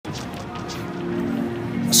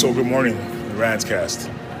So good morning, the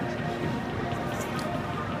Radscast.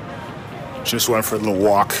 Just went for a little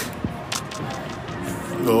walk,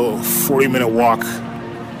 a little 40-minute walk.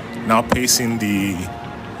 Now pacing the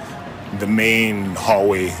main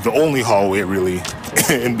hallway, the only hallway really,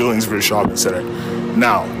 in Billingsbridge Shopping Center.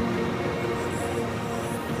 Now,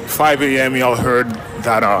 5 a.m. y'all heard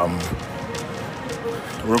that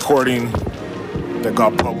recording that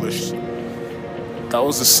got published. That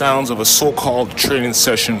was the sounds of a so-called training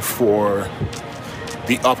session for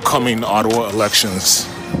the upcoming Ottawa elections.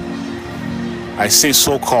 I say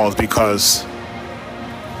so-called because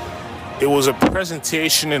it was a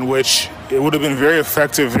presentation in which it would have been very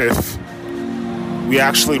effective if we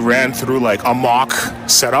actually ran through like a mock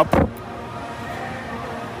setup,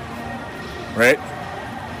 right?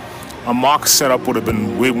 A mock setup would have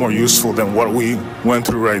been way more useful than what we went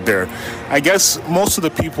through right there. I guess most of the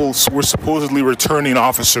people were supposedly returning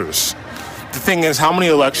officers. The thing is, how many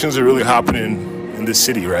elections are really happening in this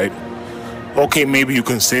city, right? Okay, maybe you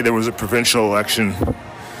can say there was a provincial election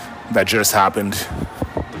that just happened,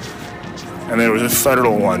 and there was a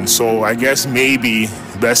federal one. So I guess maybe,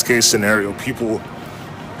 best case scenario, people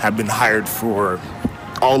have been hired for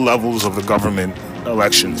all levels of the government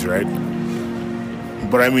elections, right?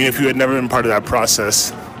 But I mean, if you had never been part of that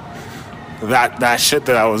process, that shit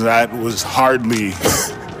that I was at was hardly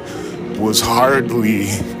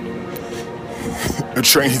a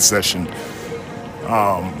training session.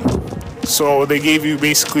 So they gave you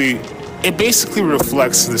it basically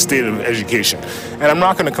reflects the state of education. And I'm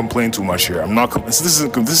not going to complain too much here. This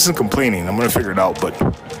isn't complaining. I'm going to figure it out, but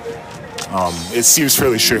it seems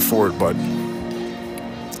fairly straightforward, but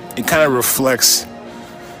it kind of reflects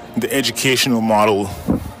the educational model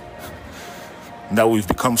that we've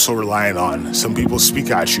become so reliant on. Some people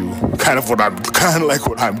speak at you, kind of like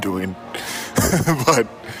what I'm doing, but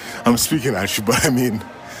I'm speaking at you. But I mean,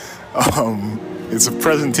 it's a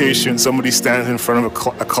presentation. Somebody stands in front of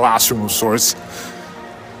a classroom of sorts,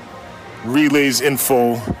 relays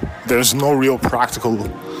info. There's no real practical,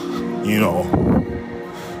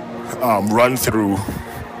 run through,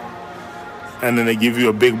 and then they give you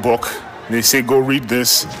a big book. They say, go read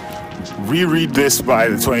this, reread this by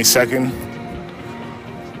the 22nd,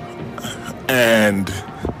 and,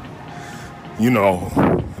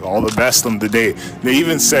 all the best of the day. They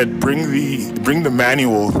even said, bring the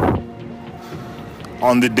manual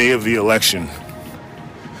on the day of the election.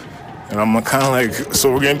 And I'm kind of like,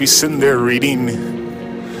 so we're going to be sitting there reading.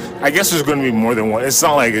 I guess there's going to be more than one. It's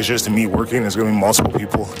not like it's just me working. There's going to be multiple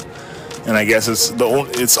people. And I guess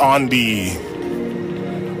it's on the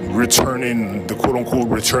quote-unquote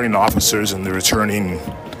returning officers and the returning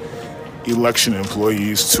election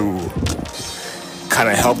employees to kind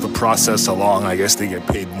of help the process along. I guess they get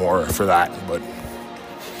paid more for that. But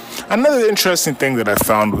another interesting thing that I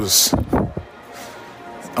found was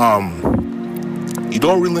you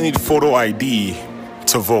don't really need photo ID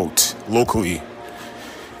to vote locally.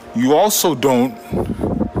 You also don't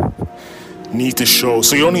need to show,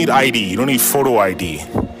 so you don't need ID, you don't need photo ID.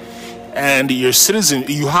 And you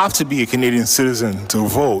have to be a Canadian citizen to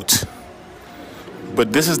vote.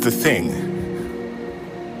 But this is the thing.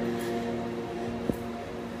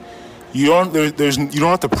 You don't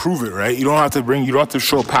have to prove it, right? You don't have to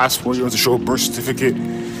show a passport, you don't have to show a birth certificate.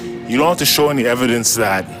 You don't have to show any evidence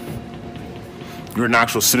that you're an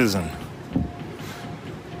actual citizen.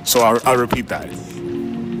 So I'll repeat that.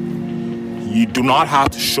 You do not have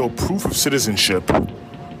to show proof of citizenship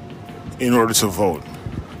in order to vote.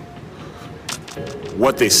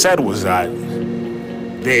 What they said was that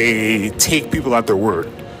they take people at their word.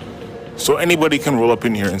 So anybody can roll up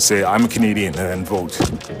in here and say, I'm a Canadian, and then vote.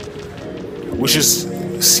 Which is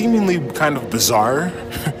seemingly kind of bizarre,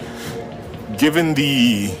 given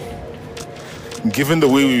the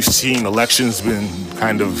way we've seen elections been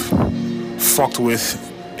kind of fucked with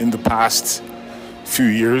in the past few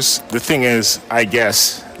years. The thing is, I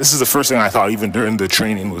guess, this is the first thing I thought even during the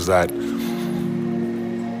training was that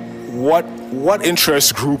what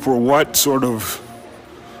interest group or what sort of,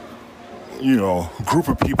 group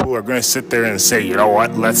of people are going to sit there and say, you know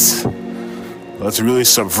what, let's really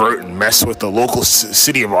subvert and mess with the local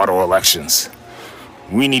city of Ottawa elections.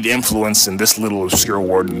 We need influence in this little obscure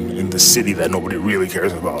ward in the city that nobody really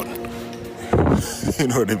cares about. You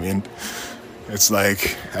know what I mean? It's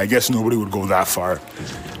like, I guess nobody would go that far,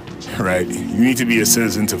 right? You need to be a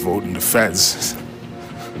citizen to vote in the feds.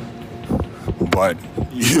 But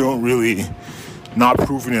you don't really, not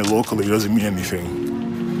proving it locally doesn't mean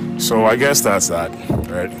anything. So I guess that's that,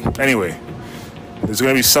 right? Anyway, there's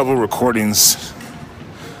going to be several recordings.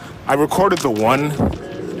 I recorded the one,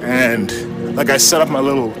 and like I set up my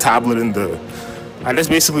little tablet in the I just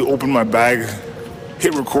basically opened my bag,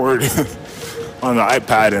 hit record on the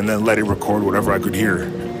iPad, and then let it record whatever I could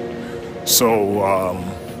hear. So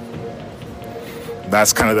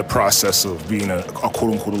that's kind of the process of being a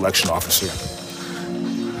quote-unquote election officer.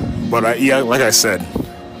 But yeah, like I said,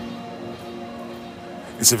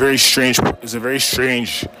 it's a very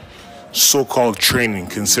strange so-called training,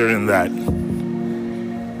 considering that,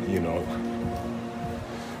 you know,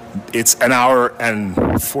 it's an hour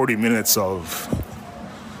and 40 minutes of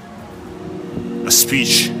a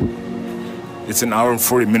speech. It's an hour and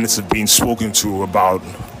 40 minutes of being spoken to about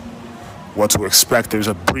what to expect. There's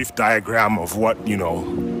a brief diagram of what, you know,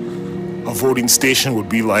 a voting station would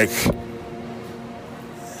be like.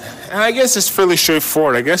 And I guess it's fairly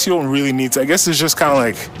straightforward. I guess you don't really need to. I guess it's just kind of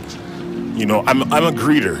like, you know, I'm a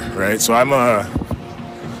greeter, right? So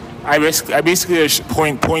I basically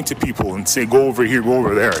point to people and say, go over here, go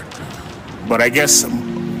over there. But I guess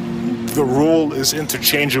the role is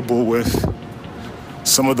interchangeable with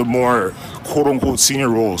some of the more quote-unquote senior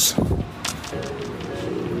roles.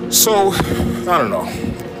 So, I don't know.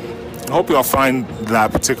 I hope y'all find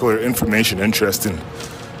that particular information interesting.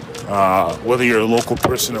 Whether you're a local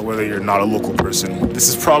person or whether you're not a local person. This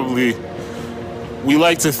is probably, we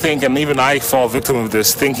like to think, and even I fall victim of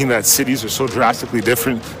this, thinking that cities are so drastically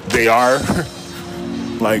different. They are.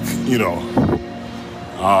 Like, you know,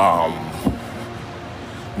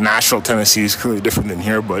 Nashville, Tennessee is clearly different than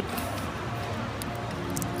here, but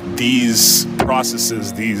these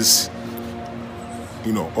processes, these,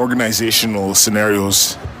 you know, organizational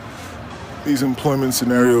scenarios, these employment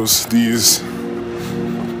scenarios, these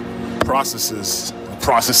processes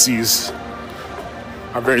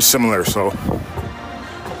are very similar. So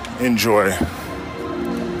enjoy.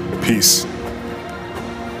 Peace.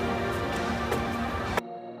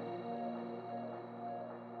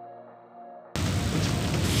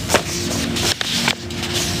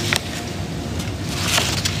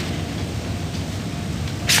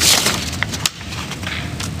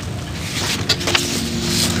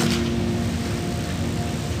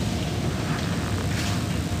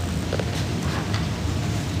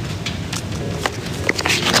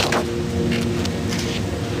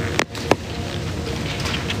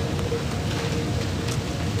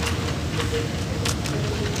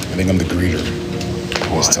 I think I'm the greeter.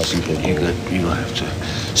 Just tell people you have to.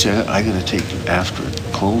 See, I got to take after it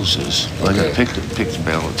closes. Okay. I got to pick the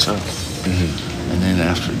ballots up, and then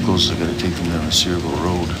after it closes, I got to take them down a Cedarville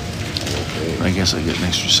Road. Okay. I guess I get an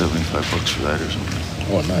extra $75 for that or something.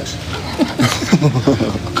 Oh, nice.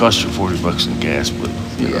 Cost you $40 in gas, but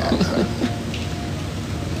you know.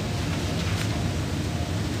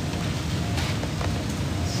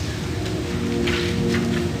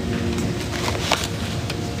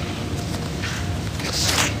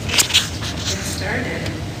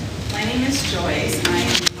 My name is Joyce. I am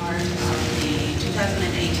part of the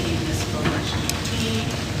 2018 municipal election team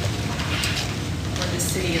for the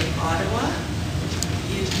city of Ottawa.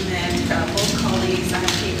 You've met both colleagues. I'm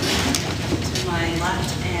Caitlin to my left,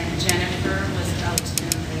 and Jennifer was out in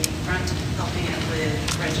the front helping out with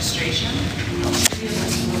registration. All three of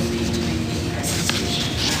us will be doing the presentation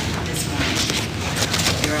this morning.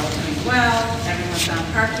 You're all doing well. Everyone found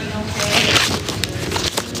parking okay.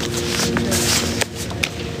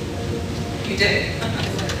 You did.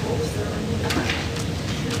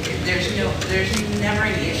 There's never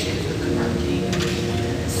any issues with the parking.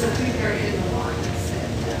 So people are in the lawn that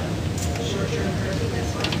said short-term parking,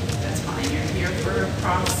 that's fine. That's fine. You're here for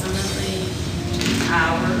approximately 2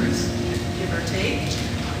 hours, give or take,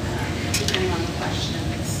 depending on the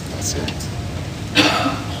questions. That's it.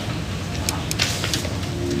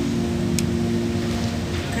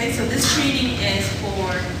 Okay, so this training is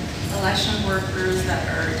for election workers that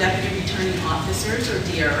are deputy returning officers or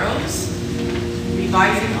DROs,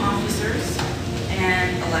 revising officers,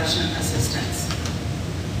 and election assistants.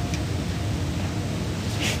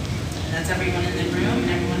 That's everyone in the room.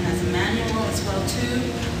 Everyone has a manual as well too,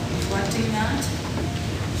 reflecting that.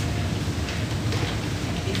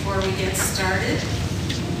 Before we get started,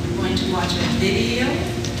 we're going to watch a video.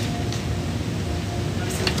 I'm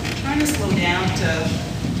trying to slow down to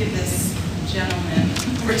give this gentleman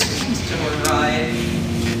opportunity